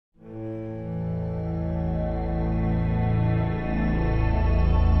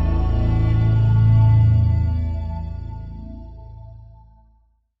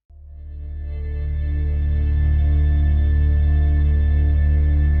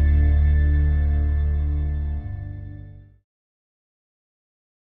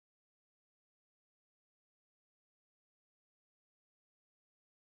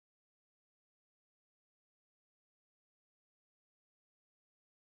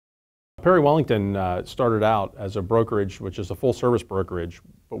Perry Wellington started out as a brokerage, which is a full-service brokerage,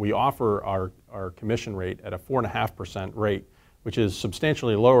 but we offer our commission rate at a 4.5% rate, which is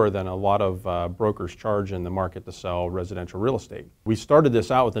substantially lower than a lot of brokers charge in the market to sell residential real estate. We started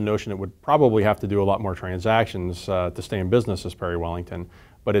this out with the notion it would probably have to do a lot more transactions to stay in business as Perry Wellington,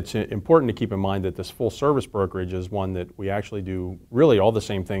 but it's important to keep in mind that this full-service brokerage is one that we actually do really all the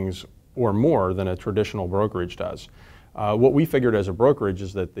same things or more than a traditional brokerage does. What we figured as a brokerage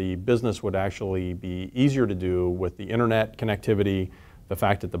is that the business would actually be easier to do with the internet connectivity, the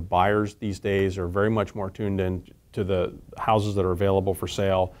fact that the buyers these days are very much more tuned in to the houses that are available for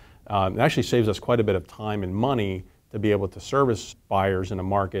sale. It actually saves us quite a bit of time and money to be able to service buyers in a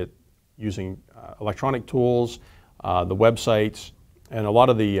market using electronic tools, the websites, and a lot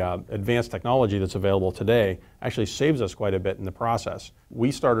of the advanced technology that's available today actually saves us quite a bit in the process. We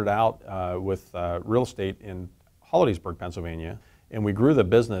started out with real estate in Hollidaysburg, Pennsylvania, and we grew the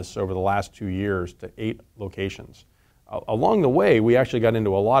business over the last 2 years to 8 locations. Along the way, we actually got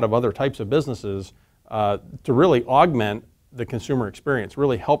into a lot of other types of businesses to really augment the consumer experience,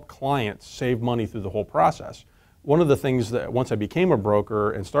 really help clients save money through the whole process. One of the things that once I became a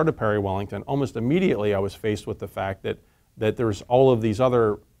broker and started Perry Wellington, almost immediately I was faced with the fact that there's all of these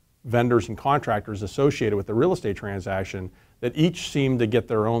other vendors and contractors associated with the real estate transaction that each seemed to get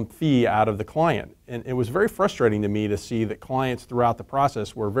their own fee out of the client. And it was very frustrating to me to see that clients throughout the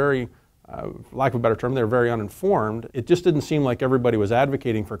process were very, for lack of a better term, they were very uninformed. It just didn't seem like everybody was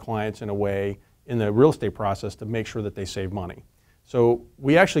advocating for clients in a way in the real estate process to make sure that they save money. So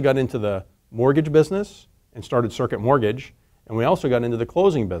we actually got into the mortgage business and started Circuit Mortgage, and we also got into the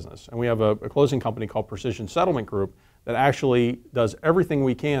closing business. And we have a closing company called Precision Settlement Group that actually does everything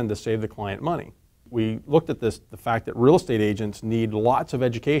we can to save the client money. We looked at the fact that real estate agents need lots of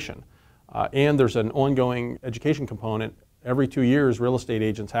education, and there's an ongoing education component. Every 2 years, real estate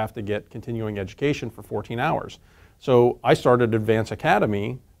agents have to get continuing education for 14 hours. So I started Advance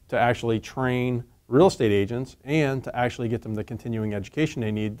Academy to actually train real estate agents and to actually get them the continuing education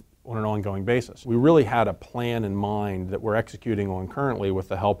they need on an ongoing basis. We really had a plan in mind that we're executing on currently with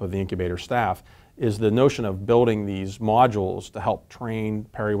the help of the Incubator staff, is the notion of building these modules to help train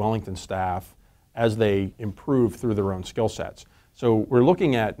Perry Wellington staff as they improve through their own skill sets. So we're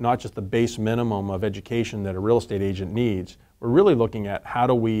looking at not just the base minimum of education that a real estate agent needs, we're really looking at how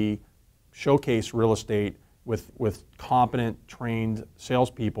do we showcase real estate with competent, trained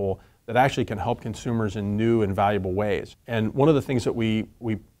salespeople that actually can help consumers in new and valuable ways. And one of the things that we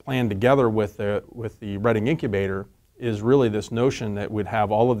planned together with the Reading Incubator is really this notion that we'd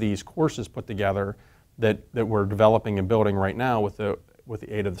have all of these courses put together that we're developing and building right now with the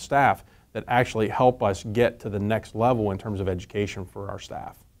aid of the staff that actually help us get to the next level in terms of education for our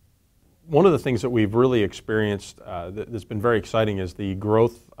staff. One of the things that we've really experienced that's been very exciting is the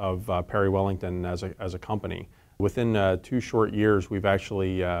growth of Perry Wellington as a company. Within 2 short years, we've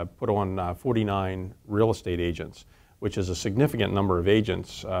actually put on 49 real estate agents, which is a significant number of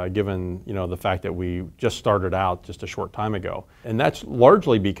agents given the fact that we just started out just a short time ago. And that's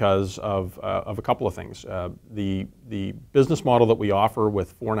largely because of a couple of things. The business model that we offer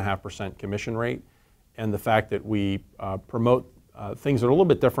with 4.5% commission rate, and the fact that we promote things that are a little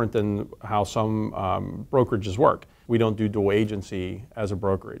bit different than how some brokerages work. We don't do dual agency as a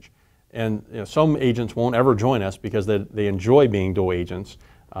brokerage. And some agents won't ever join us because they enjoy being dual agents.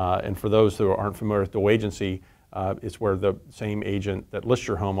 And for those who aren't familiar with dual agency, it's where the same agent that lists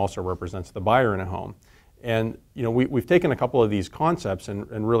your home also represents the buyer in a home. And we've taken a couple of these concepts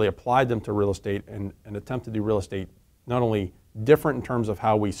and really applied them to real estate and attempt to do real estate not only different in terms of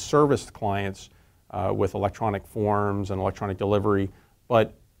how we service clients with electronic forms and electronic delivery,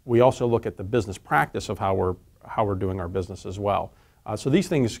 but we also look at the business practice of how we're doing our business as well. So these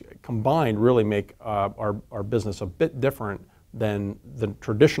things combined really make our business a bit different than the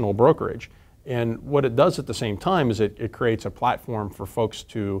traditional brokerage. And what it does at the same time is it creates a platform for folks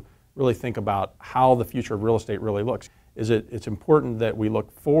to really think about how the future of real estate really looks. It's important that we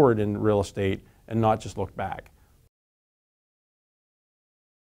look forward in real estate and not just look back.